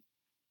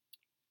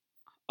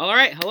All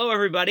right, hello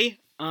everybody.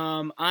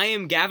 I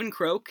am Gavin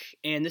Croak,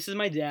 and this is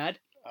my dad.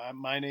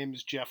 My name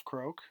is Jeff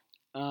Croak.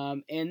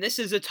 And this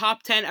is a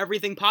top 10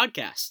 everything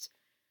podcast.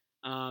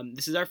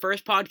 This is our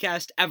first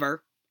podcast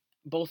ever.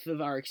 Both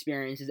of our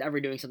experiences ever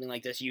doing something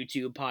like this: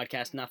 YouTube,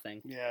 podcast,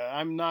 nothing. Yeah,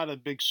 I'm not a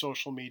big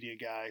social media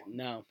guy.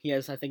 No, he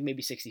has I think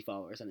maybe 60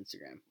 followers on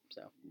Instagram.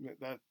 So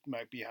That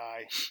might be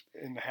high,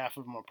 and half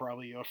of them are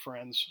probably your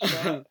friends.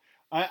 So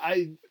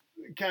I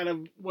kind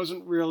of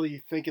wasn't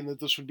really thinking that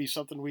this would be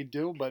something we'd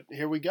do, but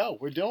here we go.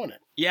 We're doing it.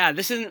 yeah,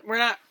 this isn't. We're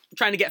not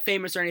trying to get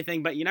famous or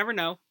anything, but you never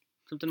know.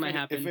 Something might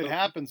happen. If it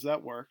happens,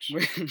 that works.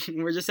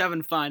 We're just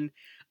having fun.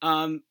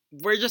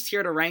 We're just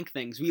here to rank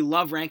things. We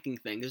love ranking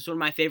things. It's one of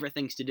my favorite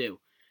things to do.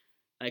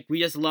 Like, we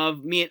just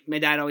love, me and my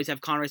dad always have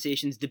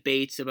conversations,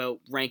 debates about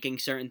ranking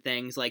certain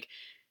things.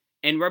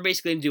 And we're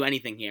basically going to do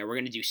anything here. We're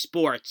going to do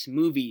sports,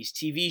 movies,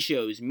 TV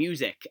shows,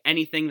 music,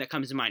 anything that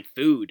comes to mind.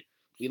 Food.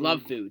 We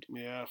love food.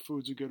 Yeah,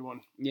 food's a good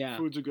one. Yeah.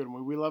 Food's a good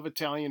one. We love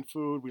Italian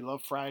food. We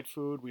love fried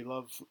food. We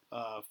love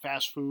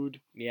fast food.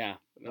 Yeah.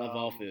 We love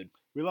all food.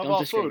 We love Don't all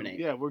discriminate. food.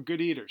 Yeah, we're good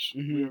eaters.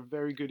 Mhm. We're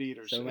very good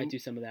eaters. So we might do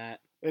some of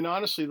that. And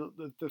honestly,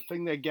 the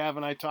thing that Gav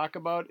and I talk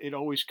about, it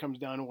always comes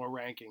down to a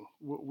ranking.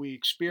 We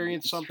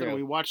experience It's something, true.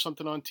 we watch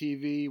something on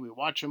TV, we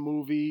watch a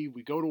movie,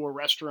 we go to a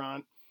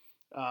restaurant,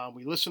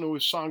 we listen to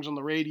his songs on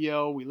the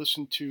radio, we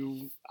listen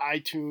to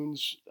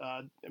iTunes.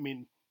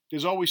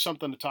 There's always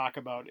something to talk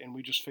about, and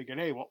we just figured,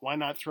 hey, why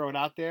not throw it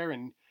out there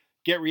and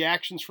get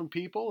reactions from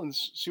people and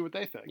see what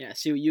they think. Yeah,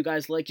 see what you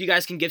guys like. You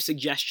guys can give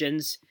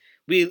suggestions.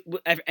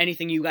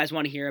 Anything you guys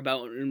want to hear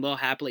about, and we'll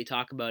happily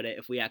talk about it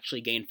if we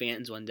actually gain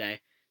fans one day.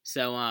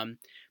 So,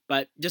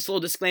 but just a little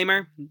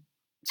disclaimer: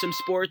 some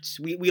sports.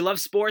 We love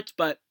sports,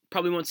 but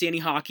probably won't see any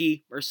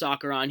hockey or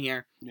soccer on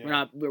here.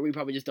 Yeah. We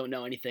probably just don't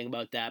know anything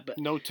about that. But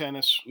no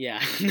tennis.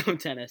 Yeah, no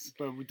tennis.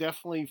 But we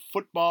definitely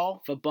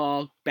football.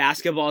 Football,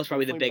 basketball is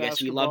probably Definitely the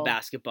biggest. We love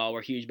basketball. basketball.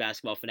 We're huge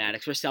basketball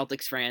fanatics. We're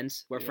Celtics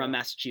fans. We're from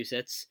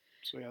Massachusetts.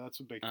 So yeah,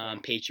 that's a big thing.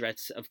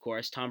 Patriots, of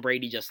course. Tom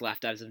Brady just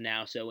left as of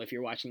now. So if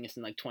you're watching this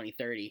in like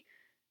 2030,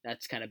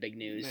 that's kind of big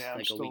news. Yeah,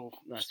 like still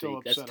last week.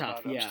 That's upset tough.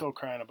 about it. Yeah. I'm still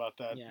crying about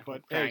that. Yeah,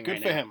 But I'm hey, good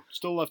crying for right him.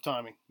 Still love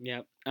Tommy.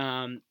 Yep.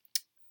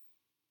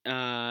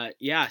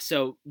 Yeah.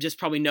 So just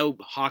probably no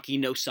hockey,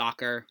 no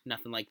soccer,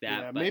 nothing like that.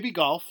 Yeah, but maybe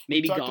golf.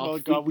 Maybe we talked golf.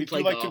 About golf. We We play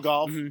do like to golf.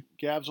 golf. Mhm.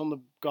 Gav's on the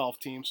golf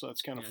team, so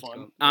that's kind of Yeah, that's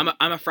fun. cool.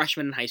 I'm a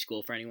freshman in high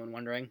school, for anyone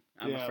wondering.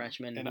 I'm a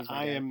freshman, and he's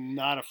my I dad. am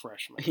not a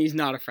freshman. He's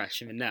not a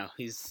freshman. No,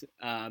 he's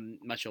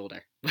much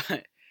older.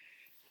 But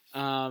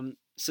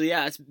so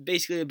yeah, it's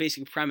basically a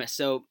basic premise.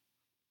 So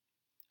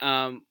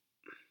I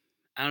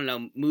don't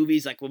know,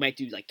 movies, like we might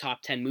do like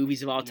top 10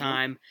 movies of all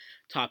time,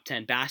 top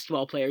 10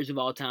 basketball players of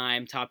all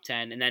time, top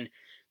 10, and then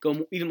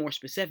go even more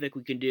specific.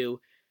 We can do,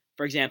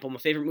 for example, my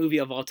favorite movie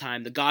of all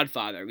time, The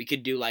Godfather. We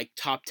could do like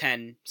top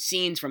 10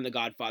 scenes from The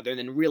Godfather and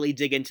then really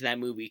dig into that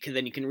movie, because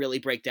then you can really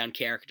break down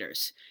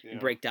characters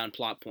and break down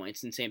plot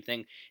points. And same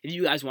thing, if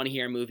you guys want to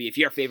hear a movie, if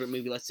your favorite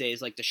movie, let's say,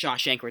 is like The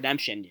Shawshank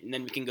Redemption, and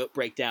then we can go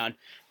break down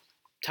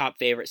top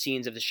favorite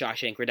scenes of The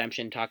Shawshank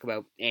Redemption, talk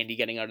about Andy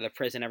getting out of the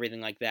prison, everything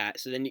like that.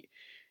 So then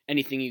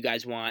anything you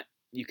guys want,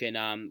 you can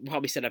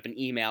probably set up an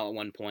email at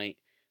one point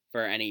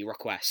for any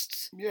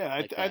requests.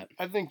 Yeah,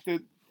 I think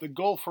that the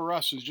goal for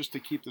us is just to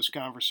keep this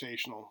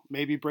conversational.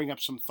 Maybe bring up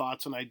some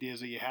thoughts and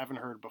ideas that you haven't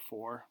heard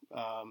before.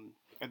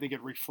 I think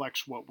it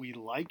reflects what we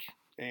like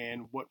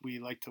and what we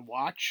like to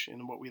watch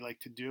and what we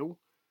like to do.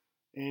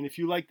 And if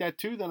you like that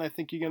too, then I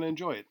think you're going to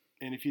enjoy it.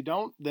 And if you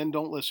don't, then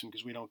don't listen,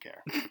 because we don't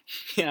care.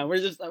 Yeah, we're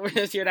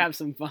just here to have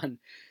some fun.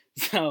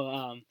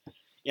 So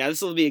yeah,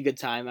 this will be a good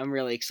time. I'm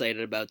really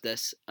excited about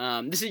this.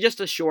 This is just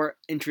a short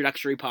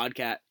introductory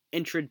podcast.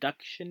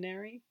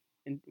 Introductionary?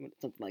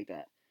 Something like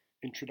that.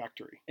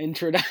 Introductory.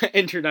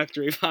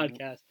 Introductory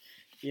podcast.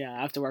 Yeah,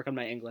 I have to work on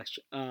my English.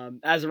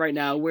 As of right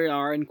now, we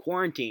are in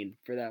quarantine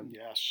for them.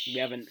 Yes. We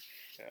haven't.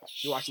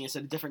 Yes. You're watching this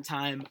at a different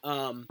time.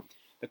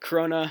 The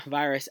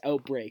coronavirus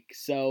outbreak.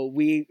 So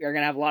we are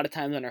going to have a lot of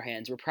time on our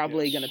hands. We're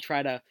probably going to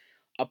try to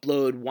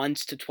upload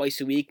once to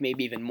twice a week,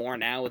 maybe even more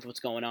now with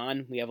what's going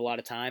on. We have a lot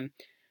of time.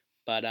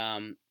 But,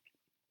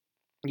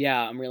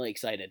 yeah, I'm really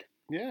excited.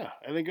 Yeah,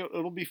 I think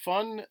it'll be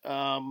fun,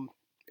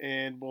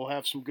 and we'll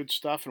have some good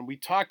stuff. And we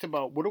talked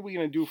about what are we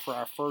going to do for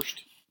our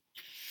first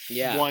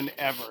one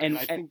ever. And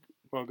I think,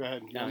 well, go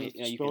ahead. No, you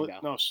can go.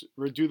 No,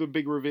 do the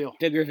big reveal.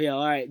 Big reveal.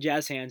 All right,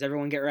 jazz hands.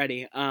 Everyone get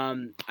ready.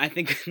 I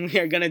think we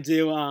are going to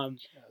do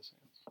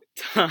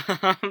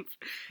top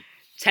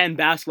 10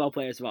 basketball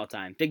players of all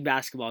time. Big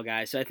basketball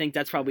guys. So I think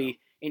that's probably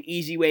an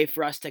easy way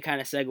for us to kind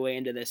of segue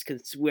into this,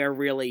 because that's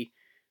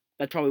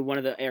probably one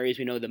of the areas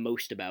we know the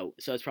most about.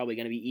 So it's probably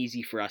going to be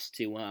easy for us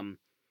to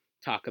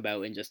talk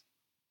about and just,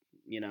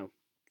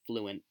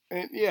 fluent.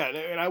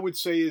 And I would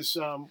say is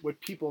what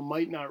people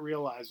might not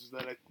realize is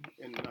that,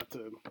 and not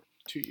to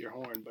toot your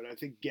horn, but I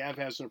think Gav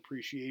has an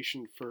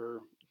appreciation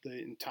for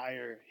the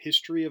entire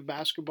history of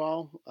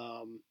basketball.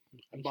 I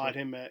bought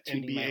him an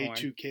NBA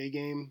 2K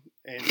game,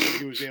 and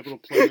he was able to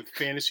play with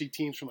fantasy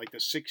teams from like the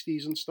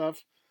 60s and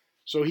stuff.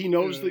 So he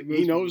knows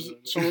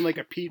someone like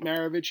a Pete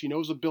Maravich. He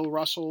knows a Bill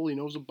Russell. He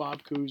knows a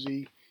Bob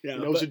Cousy. Yeah, He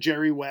knows a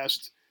Jerry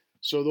West.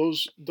 So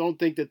those don't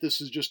think that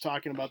this is just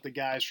talking about the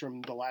guys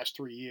from the last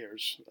 3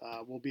 years.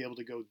 We'll be able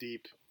to go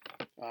deep,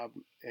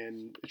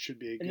 and it should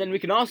be. And then we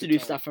can also do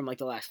stuff from like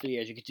the last 3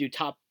 years. You could do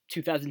top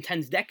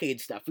 2010s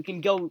decade stuff. We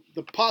can go.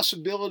 The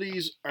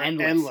possibilities are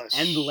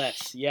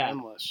endless. Yeah,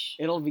 endless.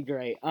 It'll be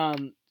great.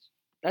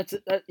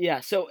 Yeah.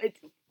 So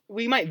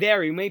we might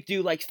vary. We might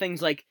do like things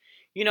like,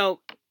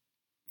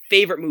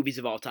 favorite movies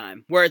of all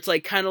time, where it's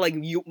like kind of like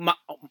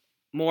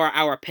more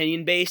our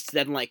opinion based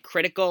than like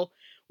critical.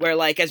 Where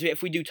like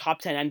if we do top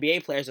 10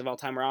 NBA players of all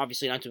time, we're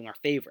obviously not doing our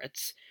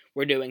favorites.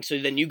 We're doing so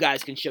then you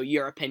guys can show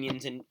your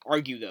opinions and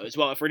argue those.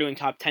 Well, if we're doing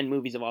top 10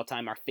 movies of all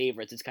time, our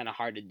favorites, it's kind of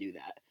hard to do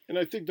that. And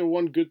I think the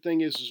one good thing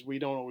is we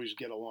don't always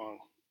get along.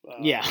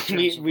 We're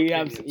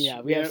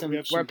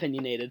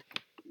opinionated.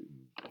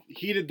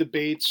 Heated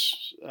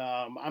debates.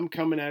 I'm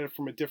coming at it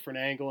from a different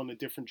angle and a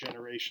different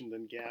generation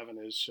than Gavin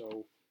is,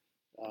 so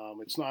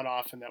it's not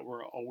often that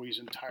we're always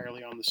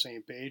entirely on the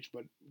same page,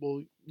 but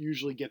we'll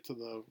usually get to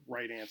the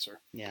right answer.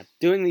 Yeah,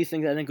 doing these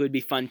things I think would be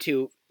fun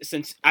too,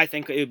 since I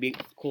think it would be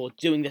cool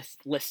doing this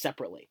list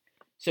separately.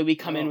 So we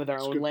come in with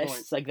our own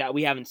lists like that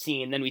we haven't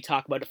seen, then we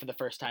talk about it for the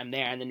first time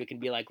there, and then we can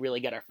be like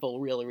really get our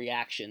real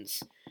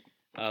reactions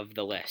of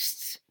the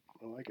lists.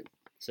 I like it.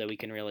 So we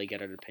can really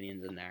get our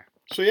opinions in there.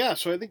 So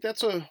I think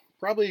that's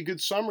probably a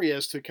good summary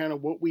as to kind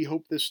of what we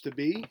hope this to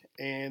be,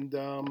 and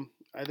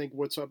I think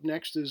what's up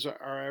next is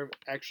our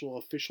actual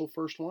official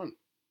first one.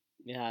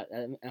 Yeah,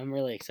 I'm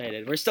really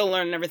excited. We're still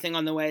learning everything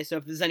on the way, so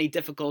if there's any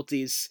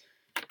difficulties,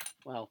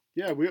 well...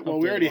 Yeah, we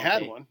already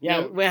had one.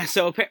 Yeah,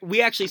 so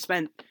we actually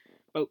spent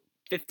about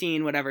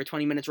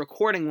 20 minutes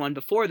recording one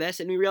before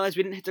this, and we realized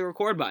we didn't hit the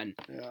record button.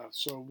 Yeah,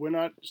 so we're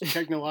not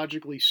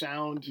technologically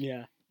sound.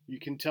 Yeah. You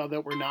can tell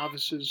that we're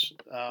novices,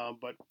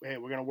 but hey,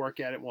 we're going to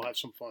work at it and we'll have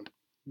some fun.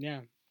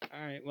 Yeah.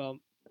 All right, well...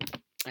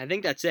 I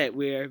think that's it.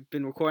 We've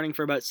been recording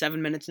for about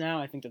 7 minutes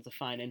now. I think that's a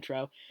fine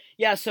intro.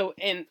 Yeah, so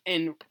in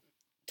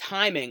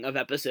timing of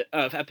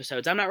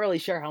episodes, I'm not really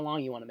sure how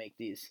long you want to make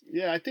these.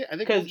 Yeah, I think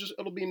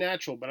it'll be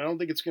natural, but I don't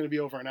think it's going to be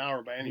over an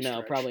hour by any stretch.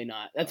 No, probably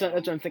not. That's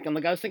what I'm thinking.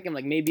 Like I was thinking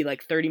like maybe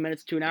like 30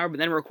 minutes to an hour, but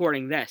then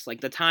recording this,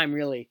 like the time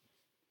really,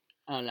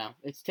 I don't know.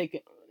 It's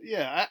taken.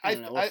 Yeah,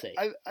 we'll see.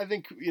 I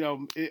think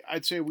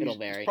I'd say It'll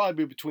vary. It's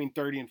probably between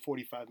 30 and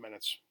 45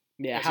 minutes.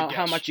 Yeah,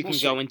 how much you can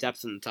go in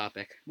depth on the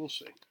topic. We'll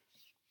see.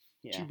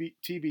 Yeah.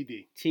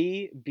 TBD.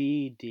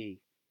 TBD.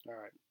 All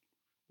right.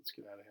 Let's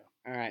get out of here.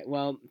 All right.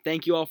 Well,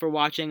 thank you all for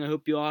watching. I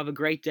hope you all have a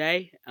great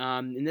day.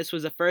 And this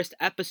was the first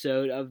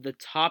episode of the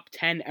Top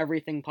 10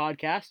 Everything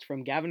podcast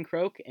from Gavin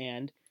Croak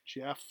and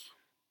Jeff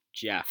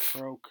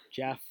Croak.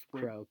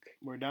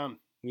 We're done.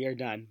 We are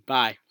done.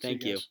 Bye.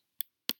 Thank you.